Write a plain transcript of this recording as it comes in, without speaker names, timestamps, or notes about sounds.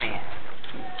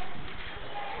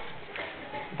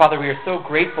Father, we are so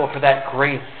grateful for that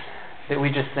grace that we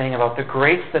just sang about, the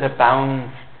grace that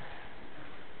abounds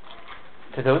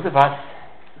to those of us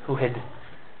who had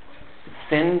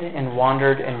sinned and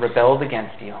wandered and rebelled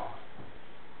against you.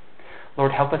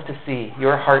 Lord, help us to see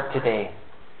your heart today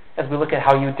as we look at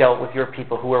how you dealt with your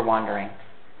people who are wandering.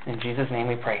 In Jesus' name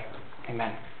we pray.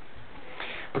 Amen.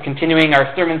 We're continuing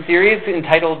our sermon series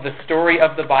entitled The Story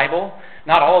of the Bible.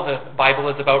 Not all of the Bible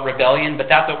is about rebellion, but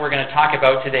that's what we're going to talk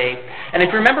about today. And if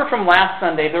you remember from last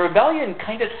Sunday, the rebellion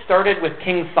kind of started with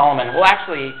King Solomon. Well,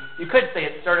 actually, you could say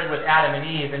it started with Adam and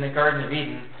Eve in the Garden of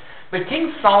Eden. But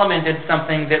King Solomon did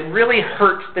something that really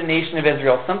hurt the nation of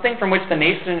Israel, something from which the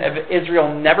nation of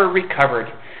Israel never recovered.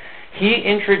 He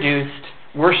introduced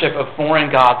worship of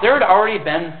foreign gods. There had already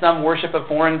been some worship of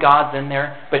foreign gods in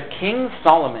there, but King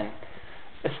Solomon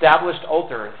established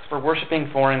altars for worshiping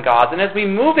foreign gods. And as we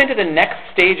move into the next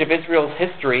stage of Israel's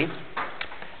history,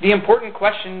 the important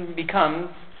question becomes,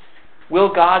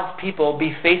 will God's people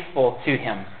be faithful to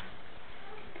him?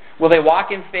 Will they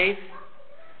walk in faith,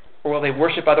 or will they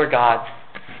worship other gods?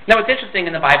 Now, it's interesting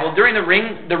in the Bible, during the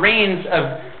reigns of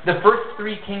the first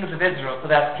three kings of Israel, so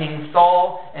that's King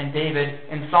Saul and David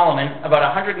and Solomon, about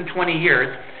 120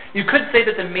 years, you could say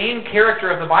that the main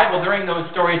character of the Bible during those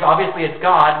stories, obviously it's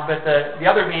God, but the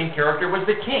other main character was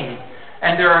the king.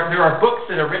 And there are books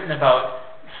that are written about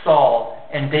Saul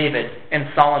and David and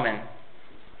Solomon.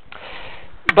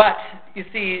 But, you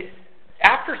see,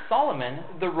 after Solomon,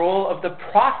 the role of the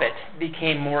prophet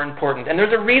became more important. And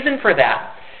there's a reason for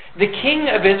that. The king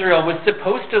of Israel was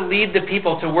supposed to lead the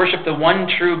people to worship the one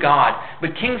true God,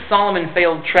 but King Solomon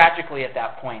failed tragically at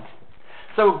that point.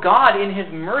 So God, in his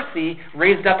mercy,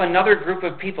 raised up another group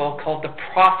of people called the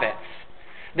prophets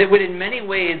that would in many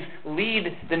ways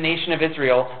lead the nation of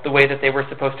Israel the way that they were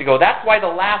supposed to go. That's why the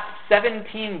last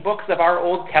 17 books of our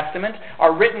Old Testament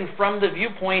are written from the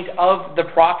viewpoint of the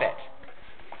prophet.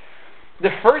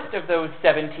 The first of those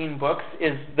 17 books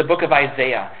is the book of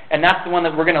Isaiah, and that's the one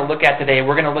that we're going to look at today.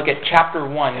 We're going to look at chapter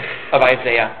 1 of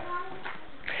Isaiah.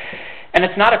 And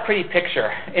it's not a pretty picture.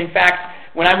 In fact,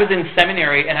 when I was in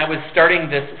seminary and I was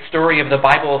starting this Story of the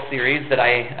Bible series that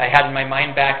I had in my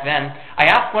mind back then, I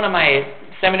asked one of my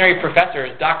seminary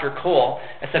professors, Dr. Cole,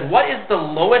 I said, what is the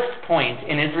lowest point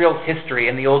in Israel's history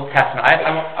in the Old Testament?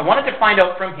 I wanted to find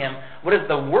out from him, what is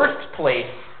the worst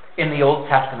place in the Old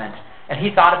Testament? And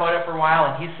he thought about it for a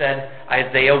while, and he said,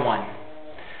 Isaiah 1.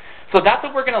 So that's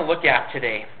what we're going to look at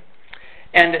today.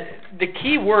 And the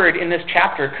key word in this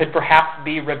chapter could perhaps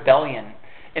be rebellion.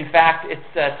 In fact,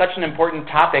 it's such an important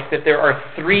topic that there are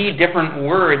 3 different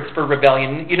words for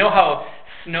rebellion. You know how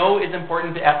snow is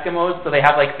important to Eskimos, so they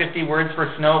have like 50 words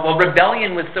for snow? Well,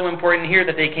 rebellion was so important here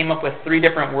that they came up with 3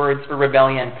 different words for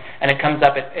rebellion, and it comes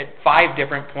up at 5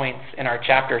 different points in our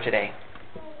chapter today.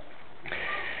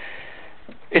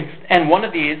 And one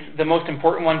of these, the most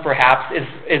important one perhaps,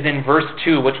 is in verse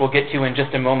 2, which we'll get to in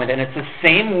just a moment. And it's the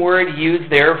same word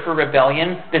used there for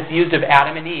rebellion that's used of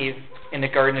Adam and Eve in the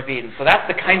Garden of Eden. So that's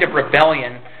the kind of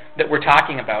rebellion that we're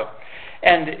talking about.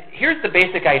 And here's the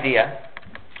basic idea.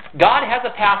 God has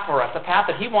a path for us, a path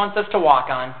that he wants us to walk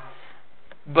on,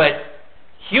 but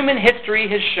human history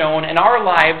has shown, and our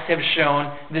lives have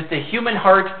shown, that the human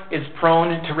heart is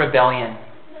prone to rebellion.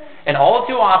 And all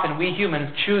too often, we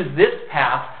humans choose this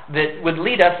path that would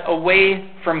lead us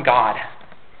away from God.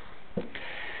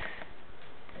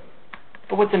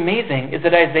 But what's amazing is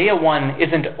that Isaiah 1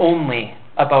 isn't only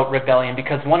about rebellion,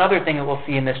 because one other thing that we'll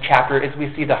see in this chapter is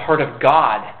we see the heart of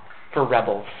God for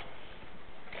rebels.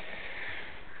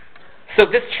 So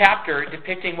this chapter,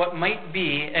 depicting what might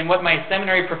be, and what my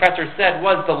seminary professor said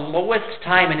was the lowest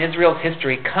time in Israel's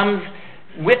history, comes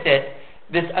with it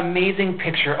this amazing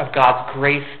picture of God's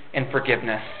grace and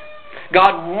forgiveness.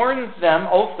 God warns them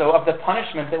also of the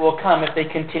punishment that will come if they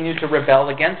continue to rebel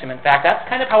against him. In fact, that's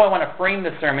kind of how I want to frame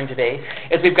the sermon today,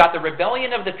 is we've got the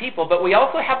rebellion of the people, but we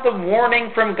also have the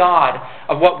warning from God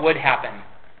of what would happen.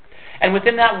 And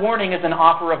within that warning is an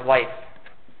offer of life.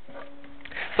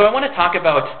 So I want to talk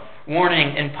about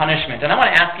warning and punishment. And I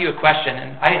want to ask you a question.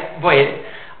 And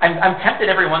I'm tempted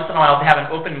every once in a while to have an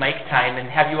open mic time and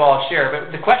have you all share.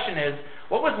 But the question is,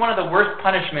 what was one of the worst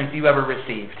punishments you ever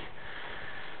received?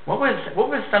 What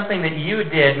was something that you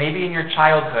did, maybe in your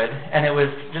childhood, and it was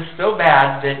just so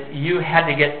bad that you had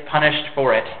to get punished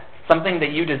for it? Something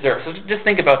that you deserve. So just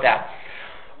think about that.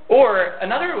 Or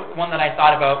another one that I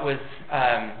thought about was,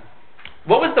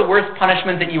 what was the worst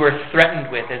punishment that you were threatened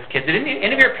with as kids? Did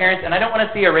any of your parents, and I don't want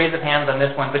to see a raise of hands on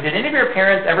this one, but did any of your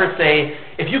parents ever say,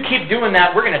 if you keep doing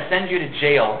that, we're going to send you to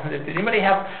jail? Did anybody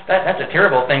have that? That's a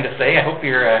terrible thing to say. I hope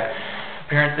your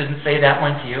parents didn't say that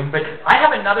one to you, but I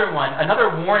have another one,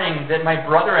 another warning that my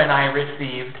brother and I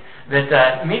received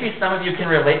that maybe some of you can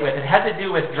relate with. It had to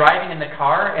do with driving in the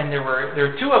car, and there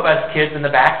were two of us kids in the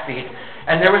back seat,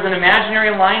 and there was an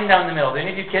imaginary line down the middle. Do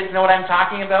any of you kids know what I'm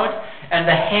talking about? And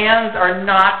the hands are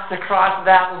not to cross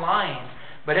that line.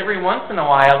 But every once in a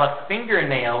while, a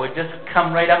fingernail would just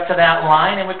come right up to that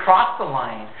line and would cross the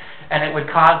line. And it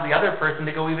would cause the other person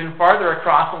to go even farther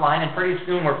across the line, and pretty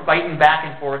soon we're fighting back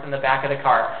and forth in the back of the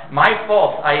car. My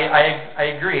fault,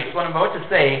 I agree. It's what I'm about to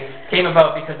say came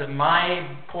about because of my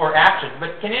poor action.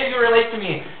 But can any of you relate to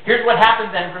me? Here's what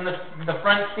happened then from the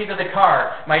front seat of the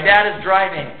car. My dad is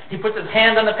driving. He puts his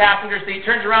hand on the passenger seat,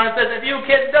 turns around and says, "If you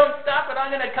kids don't stop it,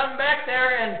 I'm going to come back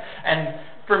there." And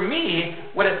for me,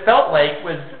 what it felt like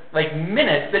was like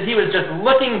minutes that he was just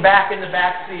looking back in the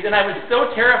back seat, and I was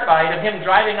so terrified of him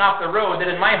driving off the road that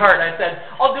in my heart I said,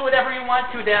 "I'll do whatever you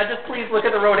want to, Dad, just please look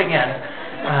at the road again."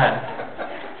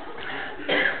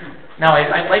 Now,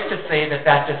 I'd like to say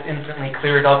that just instantly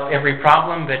cleared up every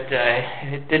problem, but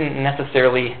it didn't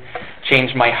necessarily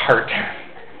change my heart.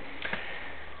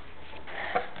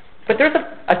 But there's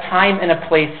a time and a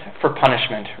place for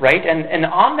punishment, right? And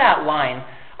on that line,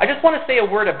 I just want to say a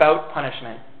word about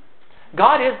punishment.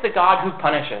 God is the God who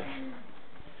punishes.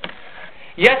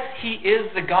 Yes, He is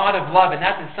the God of love, and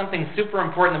that is something super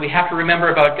important that we have to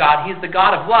remember about God. He's the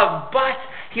God of love, but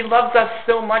He loves us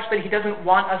so much that He doesn't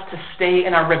want us to stay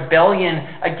in our rebellion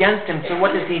against Him. So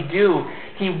what does He do?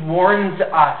 He warns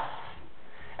us.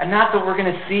 And that's what we're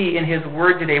going to see in His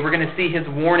Word today. We're going to see His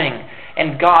warning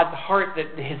and God's heart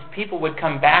that His people would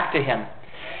come back to Him.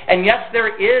 And yes,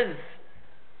 there is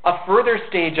a further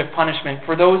stage of punishment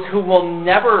for those who will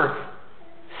never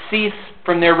cease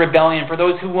from their rebellion, for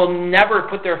those who will never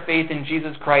put their faith in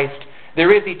Jesus Christ.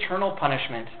 There is eternal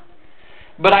punishment.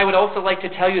 But I would also like to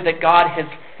tell you that God has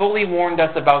fully warned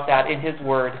us about that in His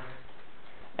Word.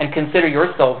 And consider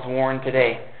yourselves warned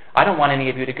today. I don't want any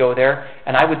of you to go there,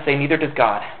 and I would say neither does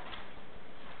God.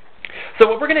 So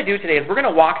what we're going to do today is we're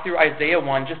going to walk through Isaiah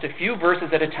 1, just a few verses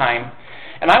at a time,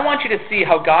 and I want you to see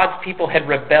how God's people had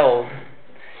rebelled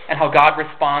and how God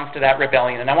responds to that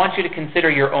rebellion. And I want you to consider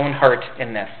your own heart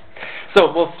in this.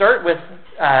 So we'll start with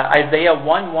Isaiah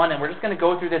 1:1, and we're just going to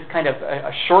go through this kind of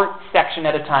a short section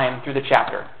at a time through the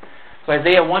chapter. So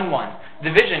Isaiah 1:1,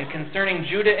 the vision concerning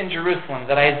Judah and Jerusalem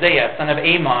that Isaiah, son of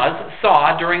Amoz,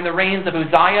 saw during the reigns of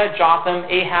Uzziah, Jotham,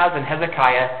 Ahaz, and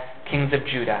Hezekiah, kings of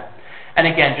Judah. And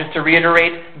again, just to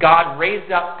reiterate, God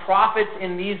raised up prophets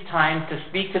in these times to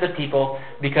speak to the people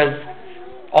because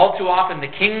all too often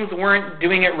the kings weren't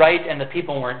doing it right and the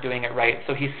people weren't doing it right.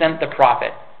 So He sent the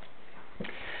prophet.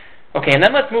 Okay, and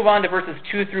then let's move on to verses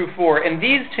 2 through 4. And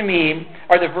these, to me,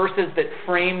 are the verses that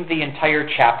frame the entire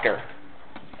chapter.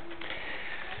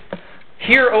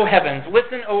 Hear, O heavens,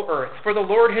 listen, O earth, for the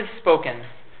Lord has spoken.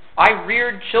 I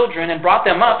reared children and brought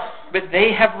them up, but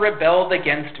they have rebelled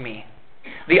against me.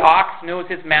 The ox knows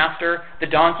his master, the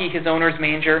donkey his owner's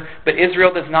manger, but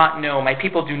Israel does not know. My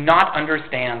people do not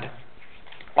understand.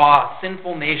 Ah,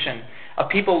 sinful nation, a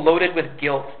people loaded with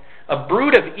guilt, a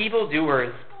brood of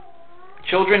evildoers,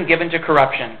 children given to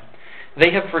corruption.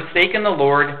 They have forsaken the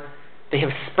Lord, they have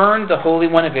spurned the Holy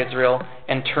One of Israel,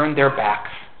 and turned their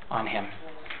backs on Him.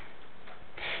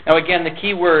 Now again, the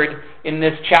key word in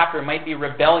this chapter might be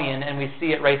rebellion, and we see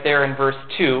it right there in verse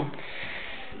 2.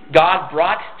 God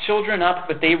brought children up,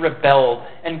 but they rebelled.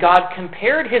 And God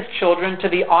compared His children to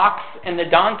the ox and the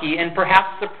donkey, and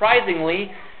perhaps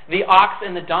surprisingly, the ox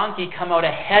and the donkey come out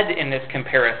ahead in this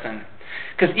comparison.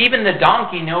 Because even the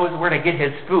donkey knows where to get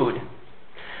his food.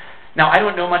 Now, I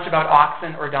don't know much about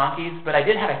oxen or donkeys, but I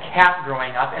did have a cat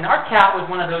growing up. And our cat was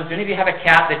one of those, do any of you have a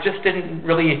cat that just didn't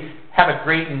really have a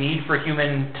great need for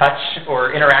human touch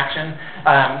or interaction?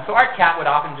 So our cat would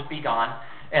often just be gone.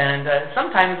 And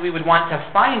sometimes we would want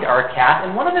to find our cat.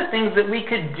 And one of the things that we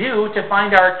could do to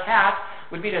find our cat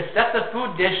would be to set the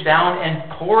food dish down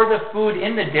and pour the food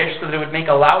in the dish so that it would make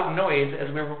a loud noise as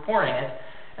we were pouring it.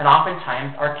 And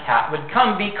oftentimes our cat would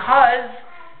come because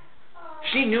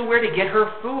she knew where to get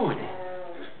her food.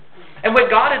 And what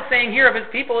God is saying here of His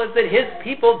people is that His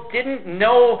people didn't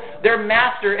know their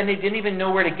master and they didn't even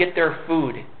know where to get their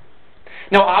food.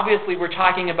 Now, obviously, we're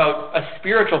talking about a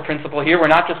spiritual principle here. We're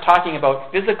not just talking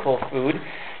about physical food.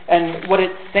 And what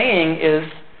it's saying is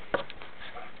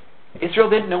Israel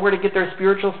didn't know where to get their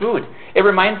spiritual food. It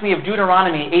reminds me of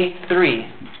Deuteronomy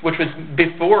 8:3, which was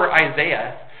before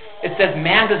Isaiah. It says,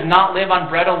 man does not live on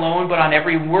bread alone, but on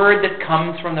every word that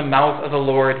comes from the mouth of the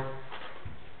Lord.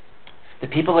 The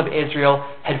people of Israel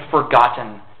had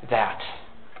forgotten that.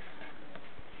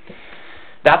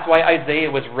 That's why Isaiah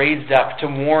was raised up to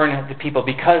warn the people,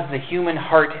 because the human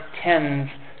heart tends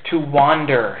to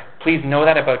wander. Please know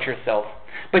that about yourself.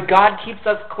 But God keeps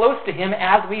us close to him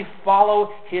as we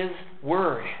follow his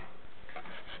word.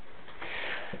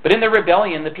 But in the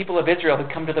rebellion, the people of Israel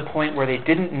had come to the point where they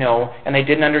didn't know and they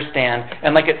didn't understand.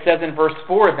 And like it says in verse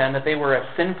 4 then, that they were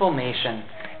a sinful nation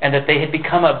and that they had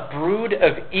become a brood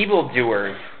of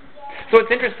evildoers. So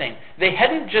it's interesting. They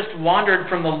hadn't just wandered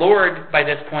from the Lord by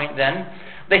this point then.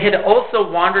 They had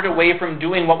also wandered away from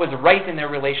doing what was right in their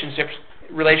relationships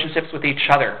with each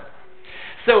other.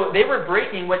 So they were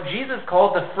breaking what Jesus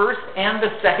called the first and the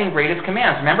second greatest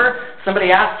commands. Remember, somebody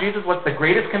asked Jesus, what's the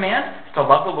greatest command? It's to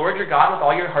love the Lord your God with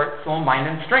all your heart, soul, mind,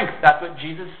 and strength. That's what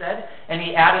Jesus said. And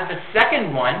he added the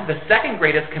second one, the second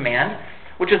greatest command,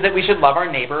 which is that we should love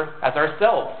our neighbor as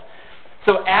ourselves.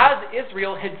 So as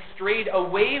Israel had strayed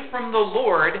away from the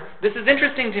Lord, this is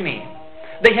interesting to me,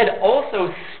 they had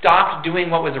also stopped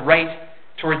doing what was right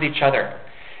towards each other.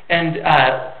 And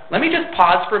let me just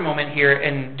pause for a moment here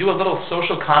and do a little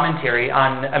social commentary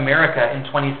on America in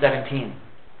 2017.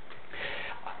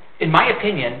 In my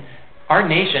opinion, our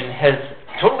nation has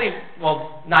totally,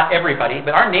 well, not everybody,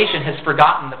 but our nation has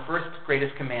forgotten the first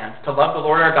greatest command, to love the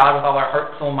Lord our God with all our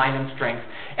heart, soul, mind, and strength.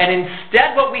 And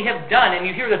instead what we have done, and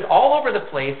you hear this all over the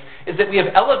place, is that we have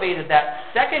elevated that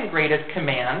second greatest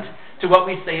command to what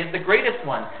we say is the greatest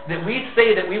one. That we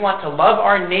say that we want to love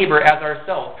our neighbor as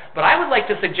ourselves. But I would like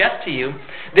to suggest to you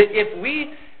that if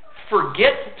we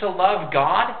forget to love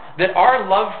God, that our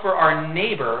love for our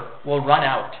neighbor will run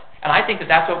out. And I think that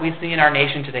that's what we see in our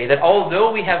nation today. That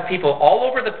although we have people all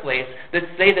over the place that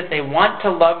say that they want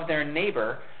to love their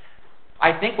neighbor,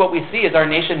 I think what we see is our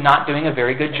nation not doing a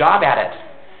very good job at it.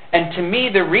 And to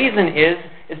me, the reason is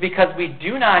because we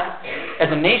do not, as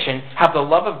a nation, have the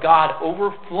love of God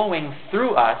overflowing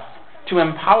through us to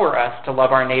empower us to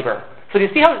love our neighbor. So do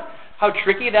you see how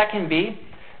tricky that can be?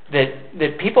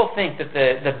 That people think that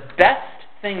the best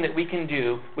thing that we can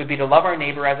do would be to love our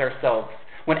neighbor as ourselves,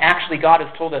 when actually God has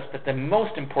told us that the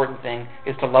most important thing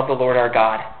is to love the Lord our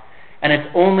God. And it's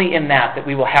only in that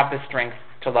we will have the strength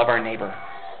to love our neighbor.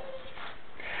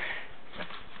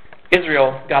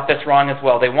 Israel got this wrong as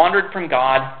well. They wandered from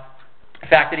God. In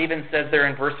fact, it even says there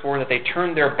in verse 4 that they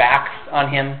turned their backs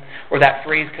on him, or that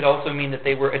phrase could also mean that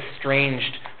they were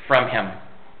estranged from him.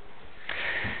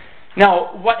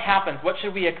 Now, what happens? What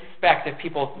should we expect if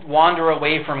people wander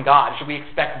away from God? Should we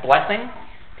expect blessing?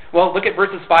 Well, look at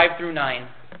verses 5 through 9.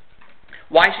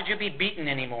 Why should you be beaten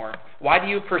anymore? Why do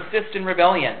you persist in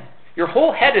rebellion? Your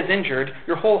whole head is injured,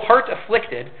 your whole heart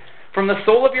afflicted. From the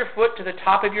sole of your foot to the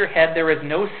top of your head there is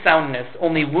no soundness,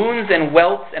 only wounds and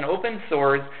welts and open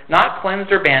sores, not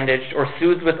cleansed or bandaged or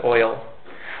soothed with oil.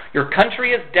 Your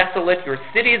country is desolate, your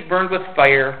city is burned with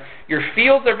fire, your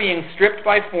fields are being stripped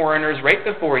by foreigners right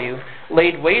before you,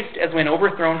 laid waste as when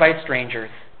overthrown by strangers.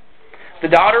 The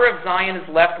daughter of Zion is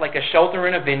left like a shelter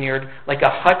in a vineyard, like a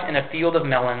hut in a field of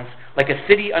melons, like a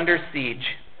city under siege.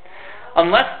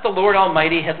 Unless the Lord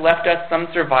Almighty had left us some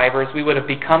survivors, we would have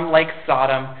become like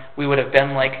Sodom, we would have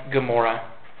been like Gomorrah.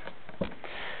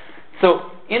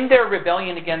 So, in their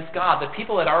rebellion against God, the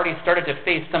people had already started to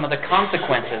face some of the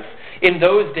consequences. In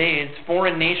those days,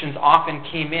 foreign nations often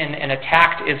came in and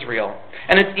attacked Israel.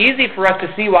 And it's easy for us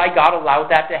to see why God allowed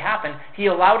that to happen. He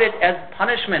allowed it as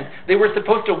punishment. They were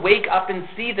supposed to wake up and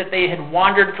see that they had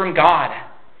wandered from God.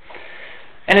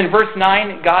 And in verse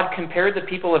 9, God compared the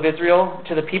people of Israel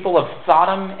to the people of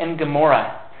Sodom and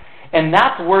Gomorrah. And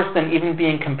that's worse than even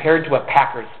being compared to a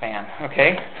Packers fan,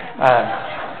 okay?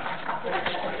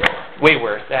 Way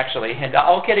worse, actually. And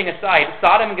all kidding aside,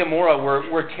 Sodom and Gomorrah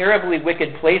were terribly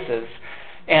wicked places.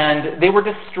 And they were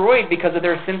destroyed because of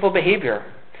their sinful behavior.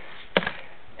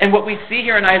 And what we see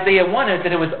here in Isaiah 1 is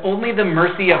that it was only the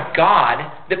mercy of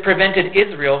God that prevented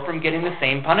Israel from getting the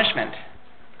same punishment.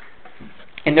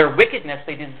 In their wickedness,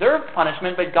 they deserved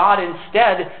punishment, but God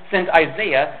instead sent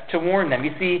Isaiah to warn them.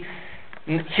 You see,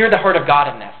 hear the heart of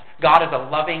God in this. God is a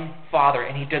loving Father,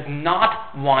 and He does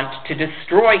not want to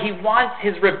destroy. He wants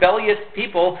His rebellious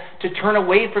people to turn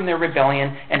away from their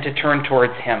rebellion and to turn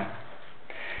towards Him.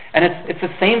 And it's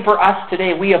the same for us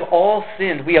today. We have all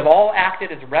sinned. We have all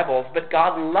acted as rebels, but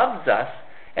God loves us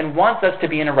and wants us to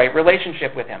be in a right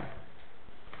relationship with Him.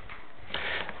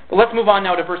 But let's move on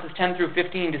now to verses 10 through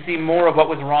 15 to see more of what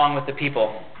was wrong with the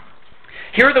people.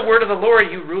 Hear the word of the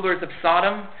Lord, you rulers of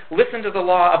Sodom. Listen to the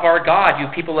law of our God, you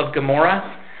people of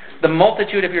Gomorrah. The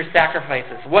multitude of your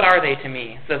sacrifices, what are they to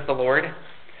me, says the Lord?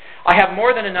 I have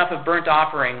more than enough of burnt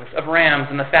offerings, of rams,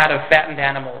 and the fat of fattened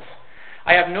animals.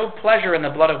 I have no pleasure in the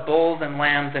blood of bulls and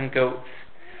lambs and goats.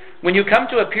 When you come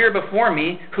to appear before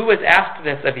me, who has asked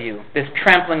this of you, this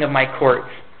trampling of my courts?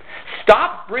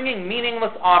 Stop bringing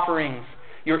meaningless offerings.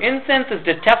 Your incense is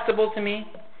detestable to me.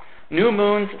 New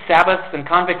moons, Sabbaths, and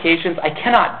convocations, I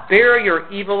cannot bear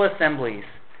your evil assemblies.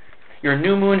 Your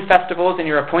new moon festivals and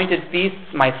your appointed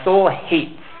feasts, my soul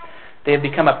hates. They have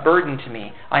become a burden to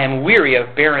me. I am weary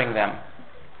of bearing them.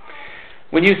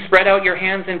 When you spread out your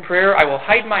hands in prayer, I will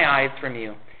hide my eyes from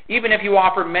you. Even if you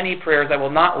offer many prayers, I will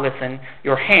not listen.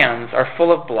 Your hands are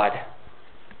full of blood.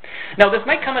 Now, this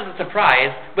might come as a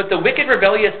surprise, but the wicked,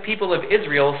 rebellious people of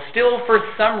Israel still, for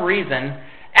some reason,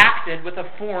 acted with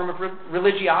a form of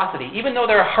religiosity. Even though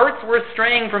their hearts were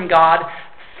straying from God,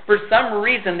 for some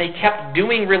reason they kept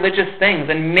doing religious things.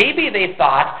 And maybe they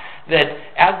thought that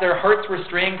as their hearts were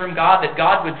straying from God, that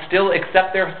God would still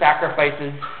accept their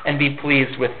sacrifices and be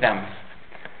pleased with them.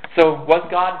 So, was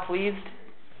God pleased?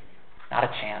 Not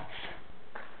a chance.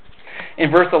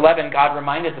 In verse 11, God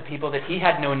reminded the people that he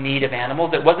had no need of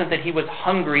animals. It wasn't that he was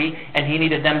hungry and he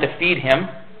needed them to feed him.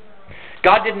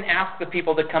 God didn't ask the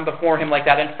people to come before him like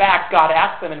that. In fact, God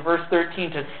asked them in verse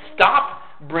 13 to stop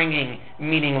bringing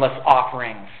meaningless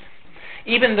offerings.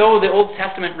 Even though the Old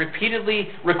Testament repeatedly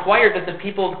required that the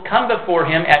people come before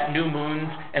him at new moons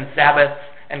and Sabbaths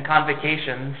and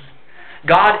convocations,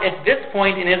 God, at this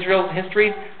point in Israel's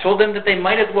history, told them that they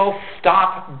might as well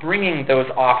stop bringing those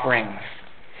offerings.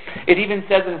 It even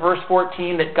says in verse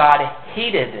 14 that God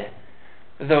hated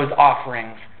those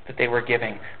offerings that they were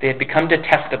giving. They had become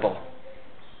detestable.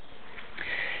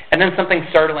 And then something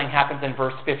startling happens in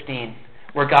verse 15,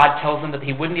 where God tells them that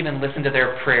he wouldn't even listen to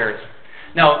their prayers.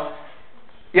 Now,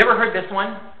 you ever heard this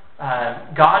one?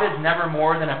 God is never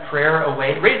more than a prayer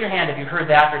away. Raise your hand if you've heard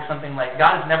that or something like,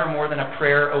 God is never more than a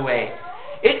prayer away.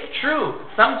 It's true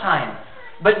sometimes,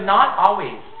 but not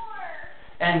always.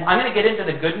 And I'm going to get into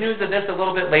the good news of this a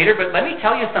little bit later, but let me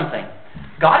tell you something.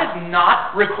 God is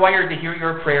not required to hear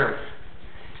your prayers.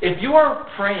 If you are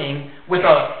praying with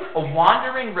a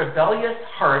wandering, rebellious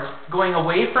heart going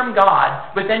away from God,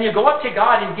 but then you go up to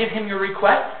God and give him your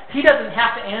request, he doesn't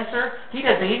have to answer. He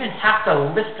doesn't even have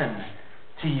to listen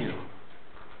to you.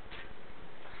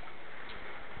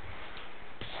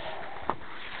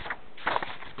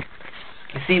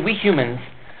 You see, we humans,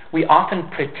 we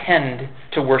often pretend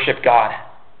to worship God.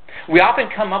 We often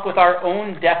come up with our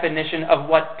own definition of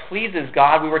what pleases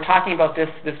God. We were talking about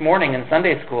this morning in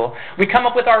Sunday school. We come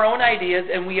up with our own ideas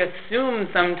and we assume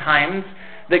sometimes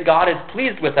that God is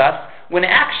pleased with us when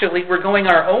actually we're going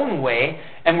our own way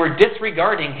and we're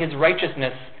disregarding his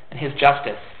righteousness and his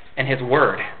justice and his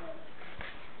word.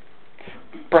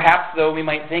 Perhaps, though, we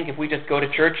might think if we just go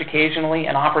to church occasionally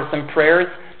and offer some prayers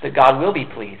that God will be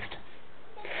pleased.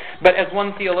 But as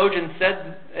one theologian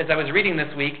said, as I was reading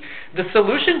this week, the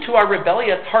solution to our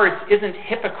rebellious hearts isn't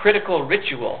hypocritical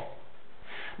ritual.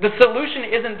 The solution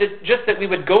isn't just that we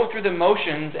would go through the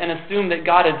motions and assume that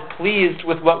God is pleased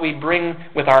with what we bring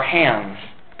with our hands.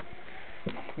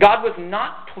 God was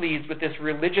not pleased with this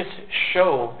religious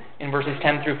show in verses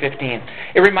 10 through 15.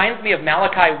 It reminds me of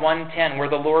Malachi 1:10, where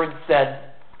the Lord said,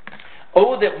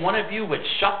 "Oh, that one of you would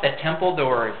shut the temple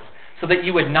doors, so that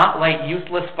you would not light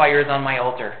useless fires on my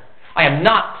altar. I am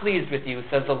not pleased with you,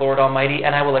 says the Lord Almighty,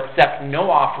 and I will accept no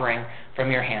offering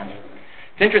from your hand."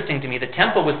 It's interesting to me. The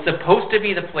temple was supposed to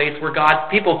be the place where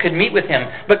God's people could meet with him.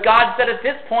 But God said at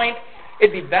this point,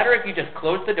 it'd be better if you just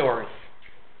closed the doors.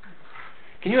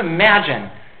 Can you imagine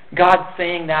God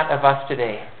saying that of us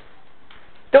today?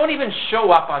 Don't even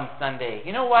show up on Sunday.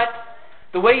 You know what?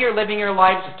 The way you're living your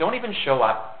lives, just don't even show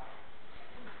up.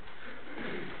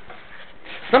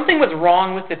 Something was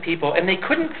wrong with the people, and they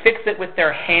couldn't fix it with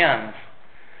their hands,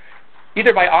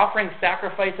 either by offering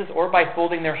sacrifices or by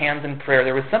folding their hands in prayer.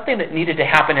 There was something that needed to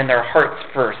happen in their hearts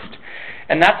first.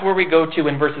 And that's where we go to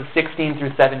in verses 16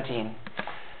 through 17,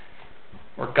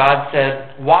 where God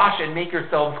said, "Wash and make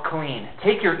yourselves clean.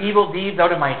 Take your evil deeds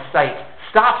out of my sight.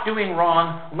 Stop doing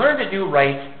wrong. Learn to do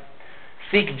right.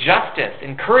 Seek justice.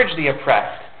 Encourage the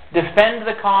oppressed. Defend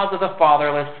the cause of the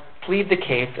fatherless. Plead the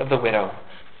case of the widow."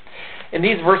 In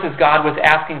these verses, God was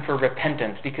asking for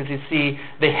repentance because, you see,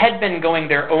 they had been going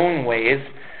their own ways,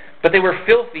 but they were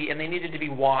filthy and they needed to be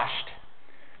washed.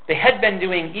 They had been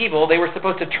doing evil. They were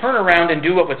supposed to turn around and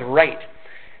do what was right.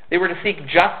 They were to seek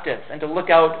justice and to look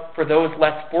out for those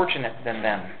less fortunate than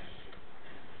them.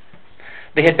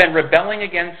 They had been rebelling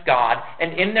against God,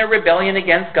 and in their rebellion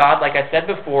against God, like I said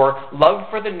before, love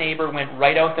for the neighbor went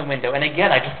right out the window. And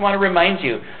again, I just want to remind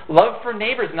you, love for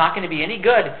neighbor is not going to be any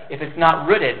good if it's not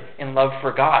rooted in love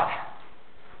for God.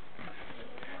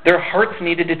 Their hearts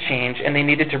needed to change, and they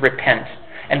needed to repent.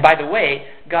 And by the way,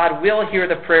 God will hear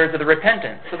the prayers of the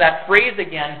repentant. So that phrase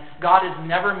again, God is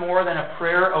never more than a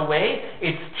prayer away,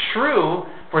 it's true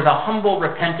for the humble,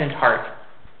 repentant heart.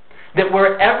 That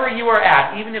wherever you are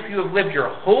at, even if you have lived your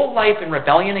whole life in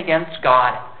rebellion against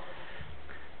God,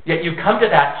 yet you come to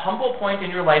that humble point in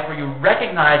your life where you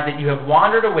recognize that you have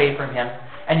wandered away from Him,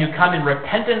 and you come in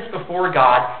repentance before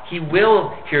God, He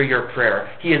will hear your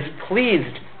prayer. He is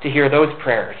pleased to hear those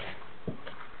prayers.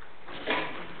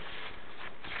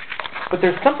 But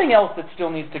there's something else that still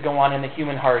needs to go on in the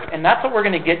human heart, and that's what we're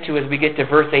going to get to as we get to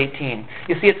verse 18.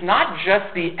 You see, it's not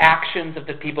just the actions of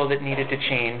the people that needed to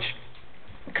change.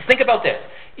 Because think about this.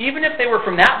 Even if they were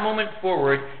from that moment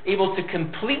forward able to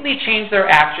completely change their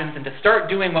actions and to start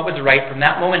doing what was right from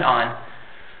that moment on,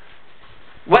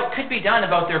 what could be done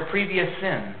about their previous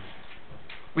sins?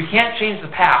 We can't change the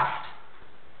past.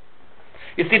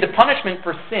 You see, the punishment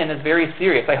for sin is very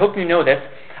serious. I hope you know this.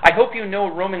 I hope you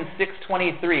know Romans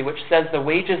 6:23, which says the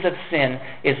wages of sin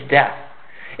is death.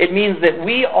 It means that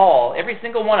we all, every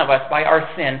single one of us, by our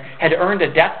sin, had earned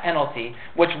a death penalty,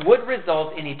 which would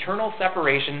result in eternal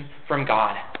separation from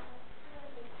God.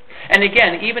 And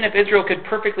again, even if Israel could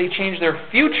perfectly change their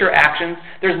future actions,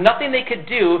 there's nothing they could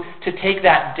do to take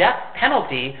that death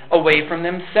penalty away from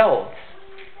themselves.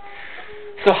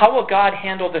 So how will God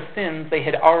handle the sins they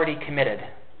had already committed?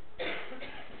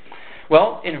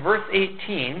 Well, in verse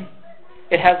 18,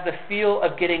 it has the feel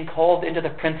of getting called into the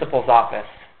principal's office.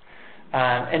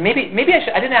 And maybe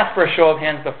I didn't ask for a show of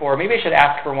hands before. Maybe I should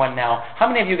ask for one now. How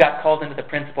many of you got called into the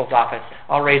principal's office?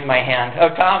 I'll raise my hand. Oh,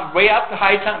 Tom, way up,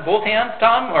 high, Tom, both hands,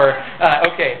 Tom? Or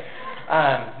okay.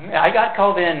 I got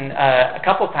called in a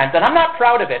couple of times, and I'm not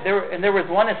proud of it. There was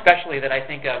one especially that I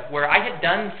think of where I had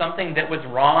done something that was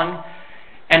wrong,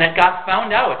 and it got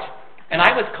found out. And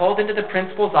I was called into the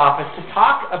principal's office to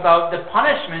talk about the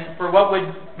punishment for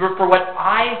what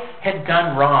I had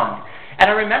done wrong. And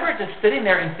I remember just sitting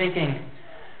there and thinking,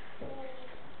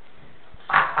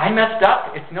 I messed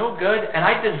up, it's no good, and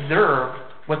I deserve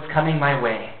what's coming my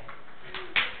way.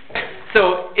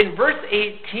 So in verse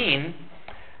 18,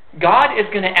 God is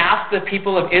going to ask the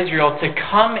people of Israel to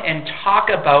come and talk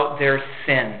about their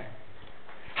sin.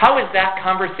 How is that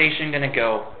conversation going to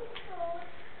go?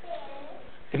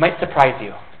 It might surprise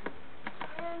you.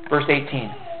 Verse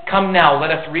 18. Come now,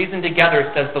 let us reason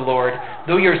together, says the Lord.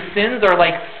 Though your sins are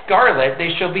like scarlet,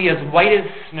 they shall be as white as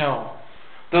snow.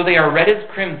 Though they are red as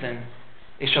crimson,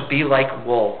 they shall be like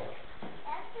wool.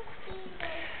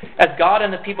 As God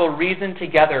and the people reasoned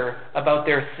together about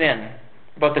their sin,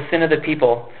 about the sin of the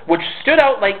people, which stood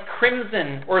out like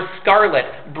crimson or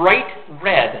scarlet, bright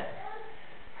red,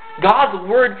 God's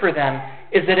word for them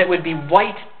is that it would be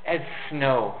white as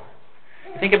snow.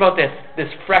 Think about this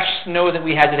fresh snow that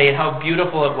we had today and how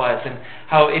beautiful it was and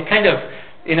how it kind of,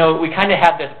 we kind of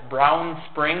had this brown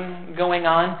spring going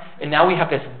on, and now we have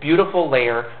this beautiful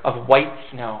layer of white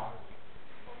snow.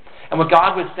 And what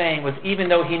God was saying was, even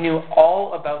though He knew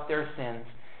all about their sins,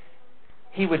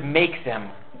 He would make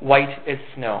them white as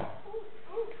snow.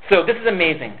 So this is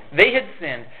amazing. They had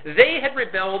sinned. They had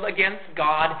rebelled against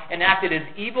God and acted as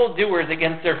evildoers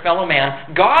against their fellow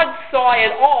man. God saw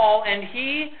it all, and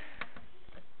He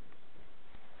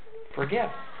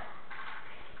forgives.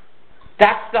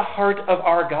 That's the heart of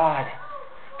our God,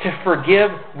 to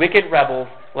forgive wicked rebels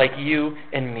like you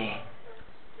and me.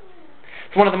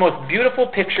 It's one of the most beautiful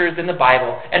pictures in the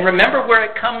Bible. And remember where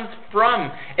it comes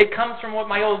from. It comes from what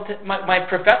my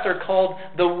professor called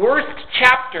the worst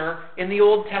chapter in the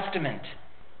Old Testament.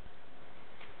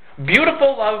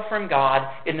 Beautiful love from God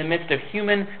in the midst of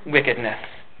human wickedness.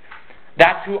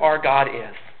 That's who our God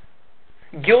is.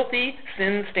 Guilty,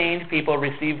 sin-stained people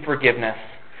receive forgiveness.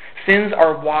 Sins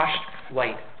are washed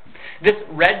white. This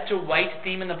red to white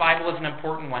theme in the Bible is an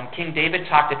important one. King David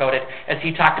talked about it as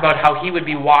he talked about how he would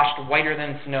be washed whiter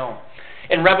than snow.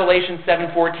 In Revelation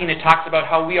 7:14, it talks about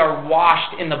how we are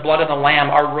washed in the blood of the Lamb.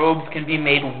 Our robes can be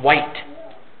made white.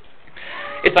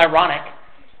 It's ironic.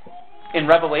 In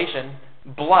Revelation,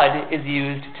 blood is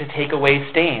used to take away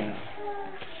stains.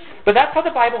 But that's how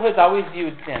the Bible has always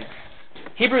viewed sin.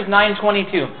 Hebrews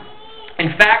 9:22.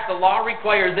 In fact, the law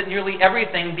requires that nearly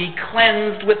everything be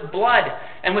cleansed with blood,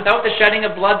 and without the shedding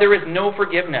of blood there is no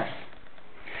forgiveness.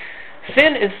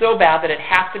 Sin is so bad that it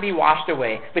has to be washed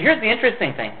away. But here's the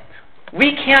interesting thing.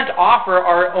 We can't offer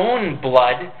our own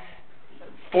blood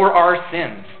for our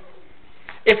sins.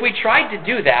 If we tried to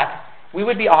do that, we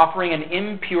would be offering an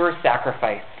impure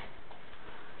sacrifice.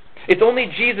 It's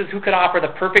only Jesus who could offer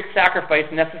the perfect sacrifice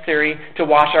necessary to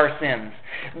wash our sins.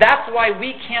 That's why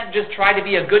we can't just try to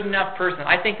be a good enough person.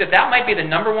 I think that might be the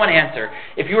number one answer.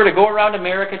 If you were to go around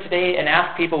America today and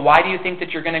ask people, why do you think that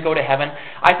you're going to go to heaven?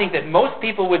 I think that most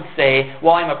people would say,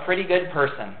 well, I'm a pretty good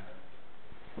person.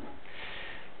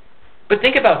 But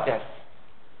think about this.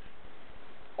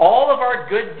 All of our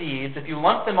good deeds, if you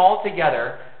lump them all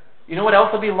together, you know what else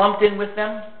will be lumped in with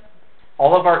them?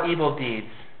 All of our evil deeds.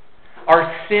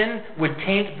 Our sin would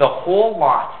taint the whole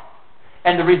lot.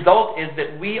 And the result is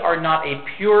that we are not a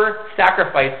pure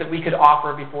sacrifice that we could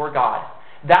offer before God.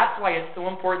 That's why it's so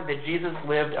important that Jesus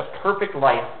lived a perfect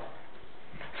life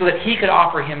so that he could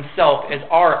offer himself as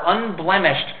our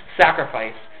unblemished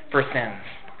sacrifice for sins.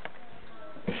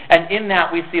 And in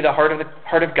that we see the heart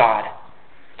of God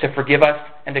to forgive us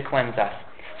and to cleanse us.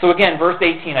 So again, verse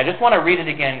 18, I just want to read it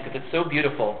again because it's so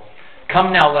beautiful.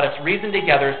 Come now, let us reason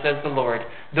together, says the Lord.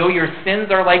 Though your sins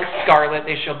are like scarlet,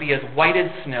 they shall be as white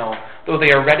as snow. Though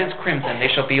they are red as crimson, they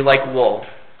shall be like wool.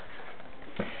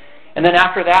 And then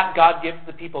after that, God gives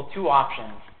the people two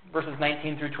options, verses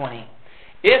 19 through 20.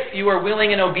 If you are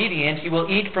willing and obedient, you will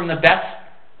eat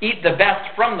the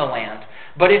best from the land.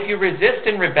 But if you resist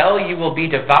and rebel, you will be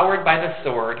devoured by the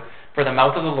sword, for the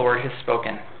mouth of the Lord has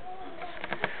spoken.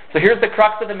 So here's the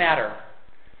crux of the matter.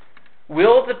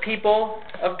 Will the people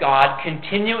of God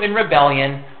continue in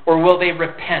rebellion, or will they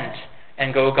repent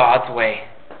and go God's way?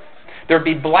 There would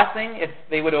be blessing if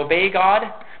they would obey God,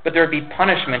 but there would be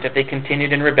punishment if they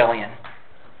continued in rebellion.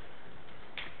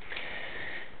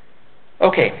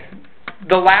 Okay,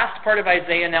 the last part of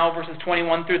Isaiah now, verses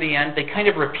 21 through the end, they kind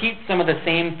of repeat some of the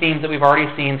same themes that we've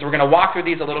already seen, so we're going to walk through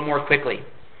these a little more quickly.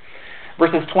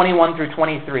 Verses 21 through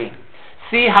 23.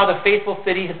 See how the faithful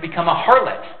city has become a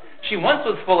harlot. She once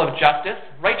was full of justice.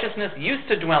 Righteousness used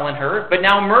to dwell in her, but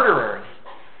now murderers.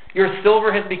 Your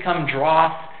silver has become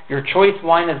dross. Your choice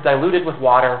wine is diluted with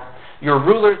water. Your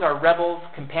rulers are rebels,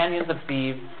 companions of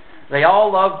thieves. They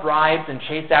all love bribes and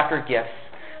chase after gifts.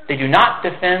 They do not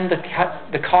defend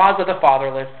the cause of the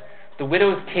fatherless. The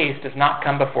widow's case does not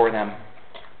come before them.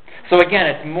 So again,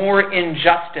 it's more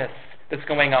injustice that's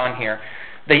going on here.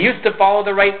 They used to follow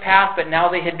the right path, but now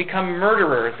they had become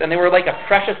murderers, and they were like a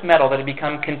precious metal that had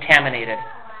become contaminated.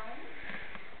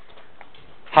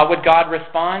 How would God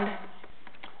respond?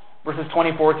 Verses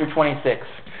 24 through 26.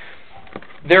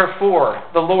 Therefore,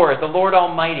 the Lord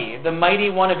Almighty, the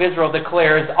mighty one of Israel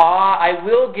declares, I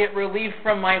will get relief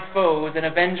from my foes and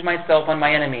avenge myself on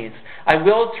my enemies. I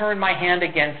will turn my hand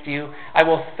against you. I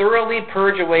will thoroughly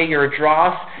purge away your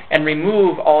dross and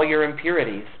remove all your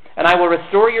impurities. And I will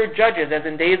restore your judges as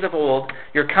in days of old,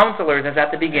 your counselors as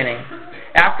at the beginning.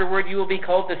 Afterward you will be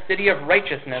called the city of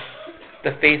righteousness,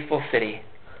 the faithful city.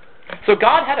 So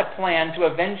God had a plan to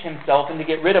avenge himself and to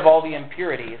get rid of all the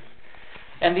impurities.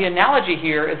 And the analogy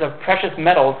here is of precious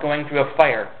metals going through a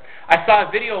fire. I saw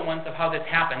a video once of how this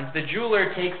happens. The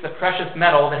jeweler takes the precious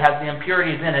metal that has the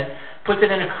impurities in it, puts it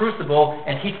in a crucible,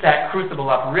 and heats that crucible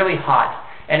up really hot.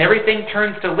 And everything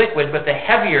turns to liquid, but the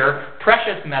heavier,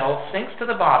 precious metal sinks to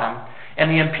the bottom,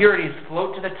 and the impurities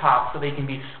float to the top so they can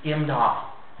be skimmed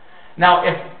off. Now,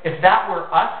 if that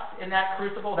were us in that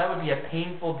crucible, that would be a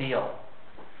painful deal.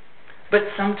 But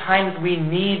sometimes we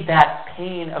need that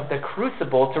pain of the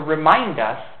crucible to remind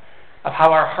us of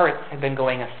how our hearts have been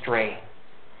going astray.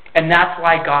 And that's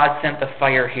why God sent the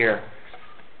fire here.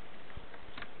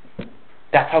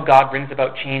 That's how God brings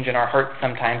about change in our hearts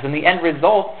sometimes. And the end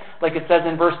result, like it says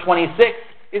in verse 26,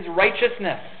 is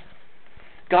righteousness.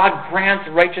 God grants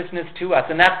righteousness to us.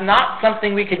 And that's not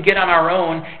something we could get on our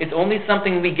own. It's only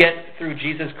something we get through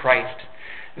Jesus Christ.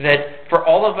 That for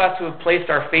all of us who have placed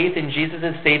our faith in Jesus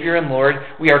as Savior and Lord,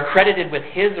 we are credited with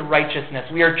his righteousness.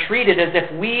 We are treated as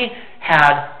if we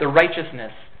had the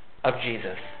righteousness of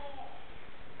Jesus.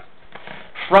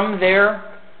 From there,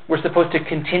 we're supposed to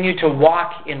continue to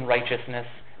walk in righteousness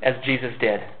as Jesus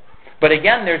did. But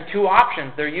again, there's two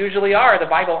options. There usually are. The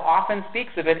Bible often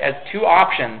speaks of it as two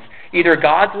options. Either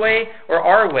God's way or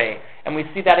our way. And we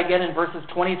see that again in verses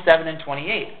 27 and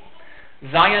 28.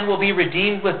 Zion will be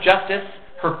redeemed with justice,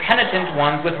 her penitent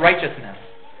ones with righteousness.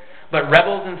 But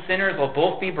rebels and sinners will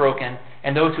both be broken,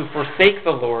 and those who forsake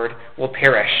the Lord will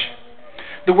perish.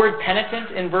 The word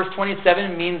penitent in verse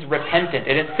 27 means repentant,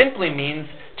 and it simply means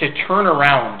to turn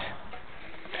around.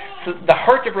 So the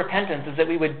heart of repentance is that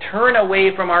we would turn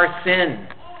away from our sin.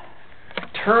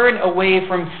 Turn away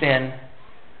from sin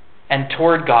and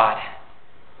toward God.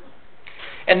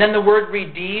 And then the word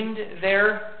redeemed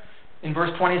there in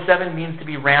verse 27 means to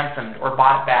be ransomed or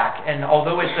bought back. And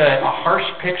although it's a harsh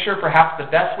picture, perhaps the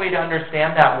best way to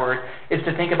understand that word is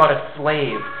to think about a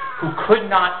slave who could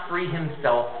not free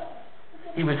himself.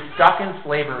 He was stuck in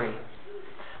slavery.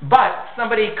 But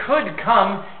somebody could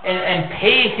come and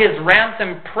pay his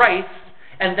ransom price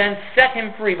and then set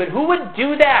him free. But who would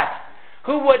do that?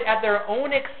 Who would, at their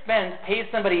own expense, pay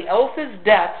somebody else's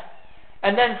debt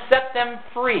and then set them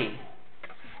free?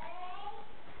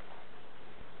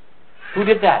 Who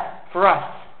did that for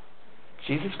us?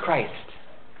 Jesus Christ.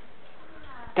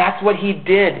 That's what he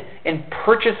did in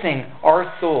purchasing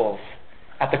our souls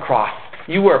at the cross.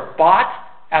 You were bought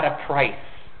at a price.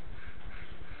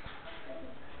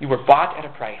 You were bought at a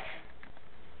price.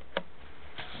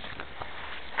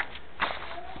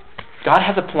 God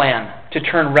has a plan to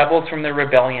turn rebels from their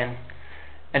rebellion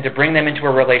and to bring them into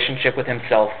a relationship with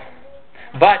himself.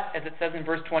 But, as it says in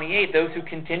verse 28, those who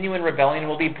continue in rebellion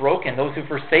will be broken. Those who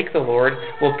forsake the Lord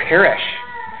will perish.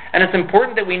 And it's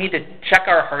important that we need to check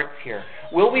our hearts here.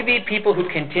 Will we be people who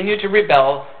continue to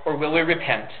rebel, or will we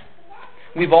repent?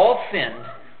 We've all sinned.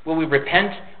 Will we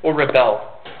repent or rebel?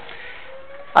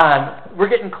 We're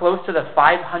getting close to the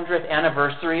 500th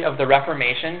anniversary of the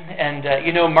Reformation, and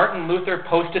Martin Luther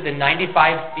posted the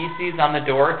 95 Theses on the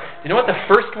door. Do you know what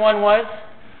the first one was?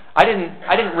 I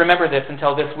didn't remember this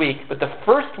until this week, but the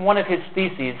first one of his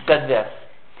theses said this: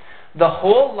 the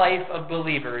whole life of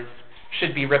believers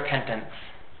should be repentance.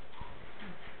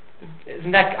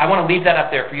 I want to leave that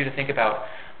up there for you to think about.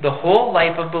 The whole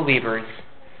life of believers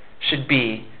should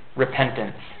be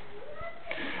repentance.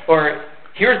 Or,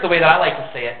 here's the way that I like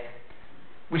to say it.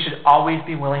 We should always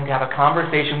be willing to have a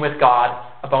conversation with God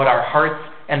about our hearts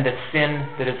and the sin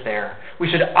that is there. We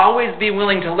should always be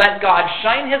willing to let God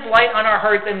shine his light on our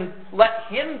hearts and let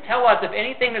him tell us if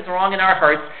anything is wrong in our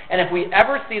hearts. And if we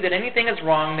ever see that anything is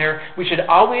wrong there, we should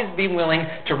always be willing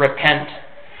to repent,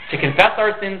 to confess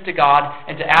our sins to God,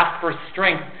 and to ask for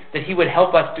strength that he would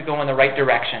help us to go in the right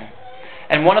direction.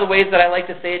 And one of the ways that I like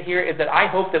to say it here is that I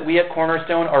hope that we at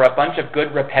Cornerstone are a bunch of good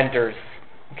repenters.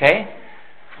 Okay?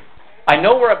 I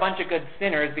know we're a bunch of good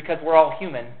sinners because we're all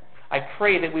human. I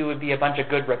pray that we would be a bunch of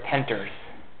good repenters.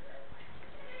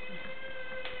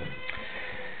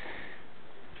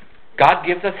 God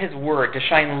gives us his word to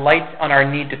shine light on our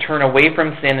need to turn away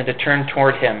from sin and to turn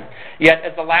toward him. Yet,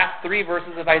 as the last 3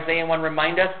 verses of Isaiah 1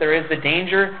 remind us, there is the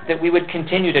danger that we would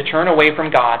continue to turn away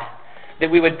from God, that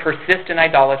we would persist in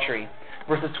idolatry.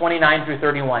 Verses 29 through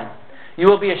 31. You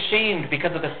will be ashamed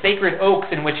because of the sacred oaks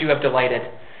in which you have delighted.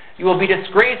 You will be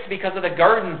disgraced because of the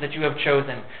gardens that you have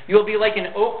chosen. You will be like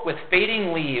an oak with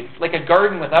fading leaves, like a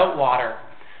garden without water.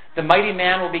 The mighty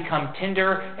man will become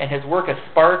tinder, and his work a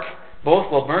spark.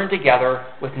 Both will burn together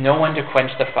with no one to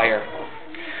quench the fire.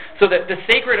 So that the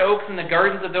sacred oaks and the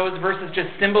gardens of those verses just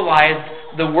symbolize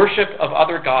the worship of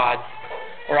other gods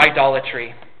or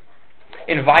idolatry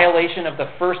in violation of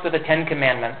the first of the 10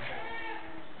 commandments.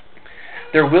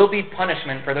 There will be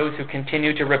punishment for those who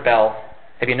continue to rebel.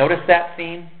 Have you noticed that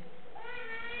theme?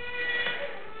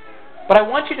 But I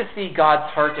want you to see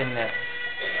God's heart in this.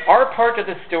 Our part of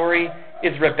the story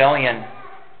is rebellion.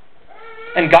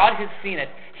 And God has seen it.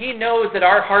 He knows that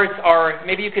our hearts are,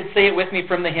 maybe you could say it with me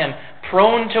from the hymn,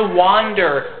 prone to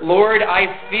wander. Lord,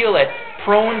 I feel it.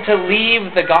 Prone to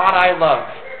leave the God I love.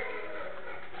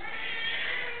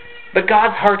 But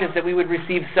God's heart is that we would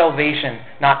receive salvation,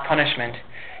 not punishment.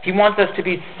 He wants us to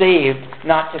be saved,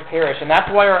 not to perish. And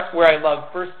that's where I love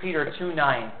 1 Peter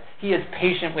 2:9. He is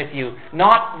patient with you,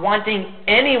 not wanting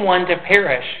anyone to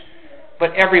perish,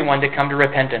 but everyone to come to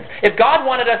repentance. If God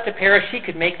wanted us to perish, he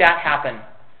could make that happen.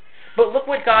 But look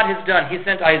what God has done. He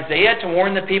sent Isaiah to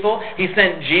warn the people. He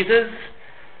sent Jesus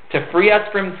to free us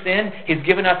from sin. He's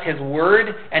given us his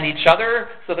word and each other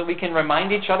so that we can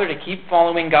remind each other to keep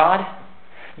following God.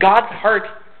 God's heart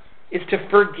is to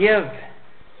forgive.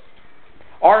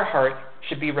 Our heart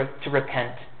should be to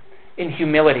repent in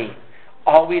humility,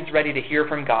 always ready to hear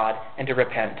from God and to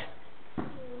repent.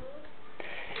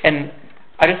 And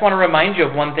I just want to remind you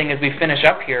of one thing as we finish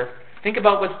up here. Think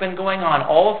about what's been going on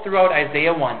all throughout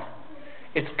Isaiah 1.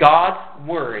 It's God's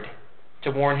word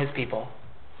to warn his people.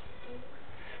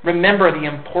 Remember the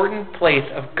important place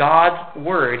of God's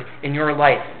word in your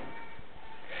life.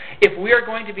 If we are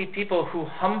going to be people who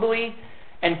humbly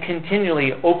and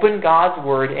continually open God's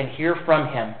word and hear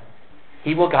from him,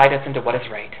 he will guide us into what is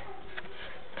right.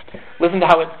 Listen to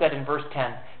how it's said in verse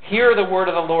 10. Hear the word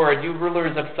of the Lord, you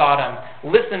rulers of Sodom.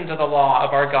 Listen to the law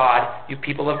of our God, you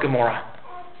people of Gomorrah.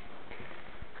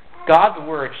 God's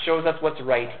word shows us what's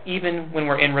right, even when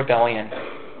we're in rebellion.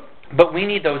 But we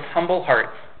need those humble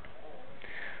hearts.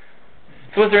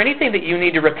 So is there anything that you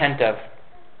need to repent of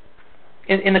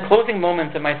in the closing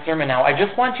moments of my sermon now, I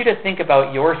just want you to think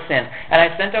about your sin. And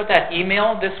I sent out that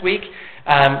email this week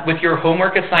with your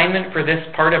homework assignment for this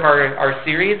part of our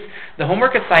series. The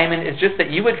homework assignment is just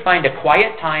that you would find a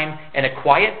quiet time and a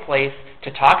quiet place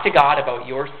to talk to God about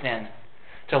your sin,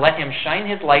 to let Him shine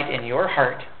His light in your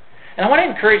heart. And I want to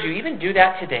encourage you, even do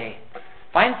that today.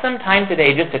 Find some time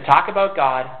today just to talk to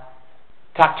God,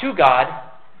 about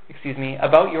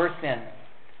your sin.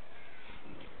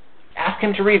 Ask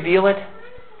Him to reveal it,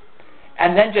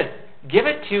 and then just give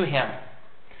it to Him.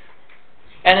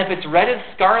 And if it's red as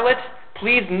scarlet,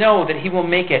 please know that He will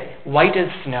make it white as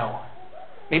snow.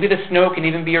 Maybe the snow can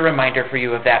even be a reminder for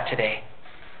you of that today.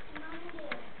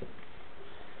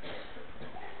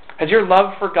 Has your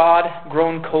love for God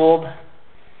grown cold?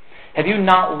 Have you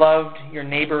not loved your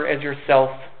neighbor as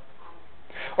yourself?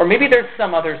 Or maybe there's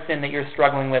some other sin that you're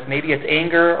struggling with. Maybe it's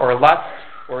anger or lust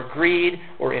or greed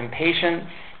or impatience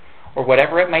or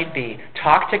whatever it might be.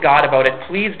 Talk to God about it.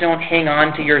 Please don't hang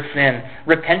on to your sin.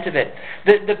 Repent of it.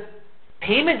 The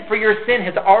payment for your sin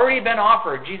has already been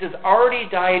offered. Jesus already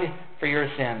died for your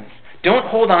sins. Don't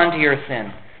hold on to your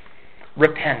sin.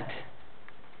 Repent.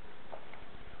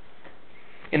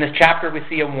 In this chapter we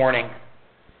see a warning.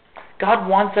 God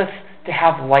wants us to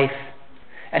have life,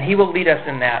 and He will lead us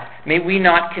in that. May we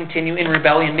not continue in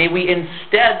rebellion. May we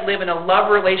instead live in a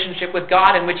love relationship with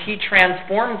God in which He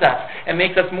transforms us and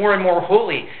makes us more and more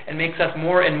holy and makes us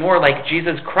more and more like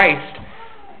Jesus Christ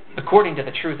according to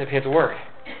the truth of His Word.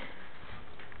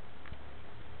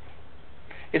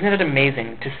 Isn't it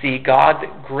amazing to see God's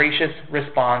gracious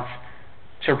response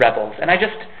to rebels? And I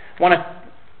just want to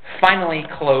finally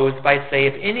close by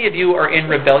saying, if any of you are in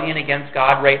rebellion against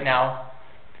God right now,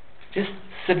 just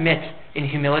submit in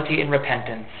humility and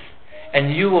repentance,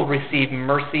 and you will receive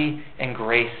mercy and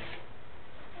grace.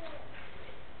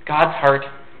 God's heart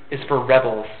is for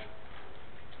rebels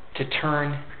to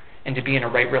turn and to be in a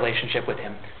right relationship with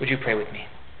Him. Would you pray with me?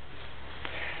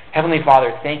 Heavenly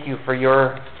Father, thank you for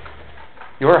your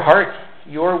heart,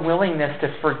 your willingness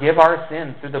to forgive our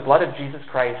sins through the blood of Jesus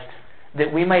Christ,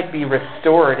 that we might be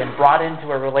restored and brought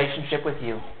into a relationship with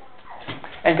you.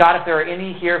 And God, if there are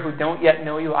any here who don't yet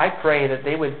know you, I pray that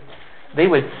they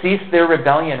would cease their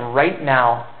rebellion right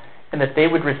now, and that they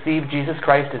would receive Jesus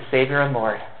Christ as Savior and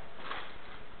Lord.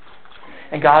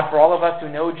 And God, for all of us who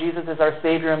know Jesus as our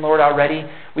Savior and Lord already,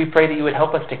 we pray that you would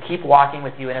help us to keep walking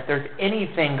with you. And if there's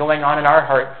anything going on in our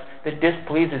hearts that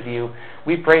displeases you,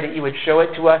 we pray that you would show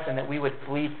it to us and that we would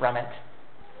flee from it.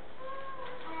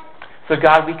 So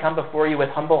God, we come before you with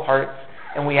humble hearts,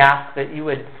 and we ask that you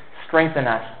would strengthen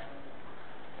us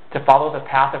to follow the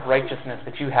path of righteousness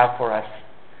that you have for us,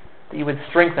 that you would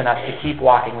strengthen us to keep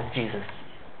walking with Jesus.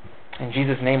 In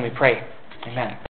Jesus' name we pray. Amen.